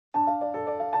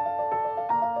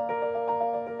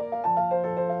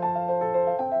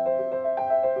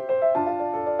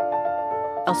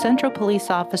El Centro police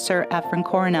officer Efren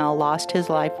Coronel lost his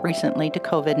life recently to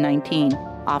COVID-19.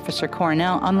 Officer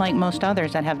Coronel, unlike most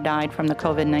others that have died from the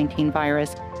COVID-19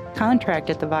 virus,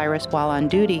 contracted the virus while on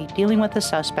duty dealing with a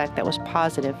suspect that was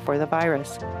positive for the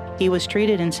virus. He was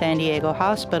treated in San Diego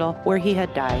Hospital where he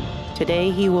had died.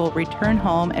 Today he will return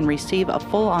home and receive a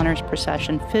full honors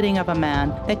procession fitting of a man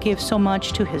that gave so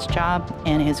much to his job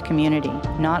and his community.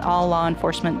 Not all law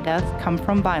enforcement deaths come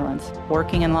from violence.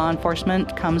 Working in law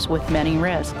enforcement comes with many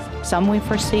risks. Some we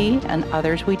foresee and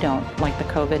others we don't, like the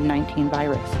COVID-19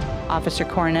 virus. Officer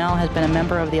Coronel has been a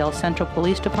member of the El Centro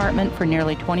Police Department for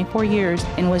nearly 24 years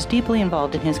and was deeply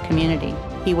involved in his community.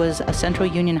 He was a Central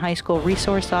Union High School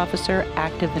resource officer,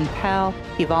 active in PAL.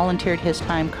 He volunteered his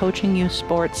time coaching youth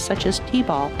sports such as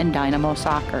T-ball and Dynamo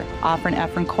soccer.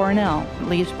 Efren Coronel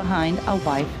leaves behind a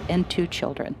wife and 2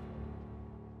 children.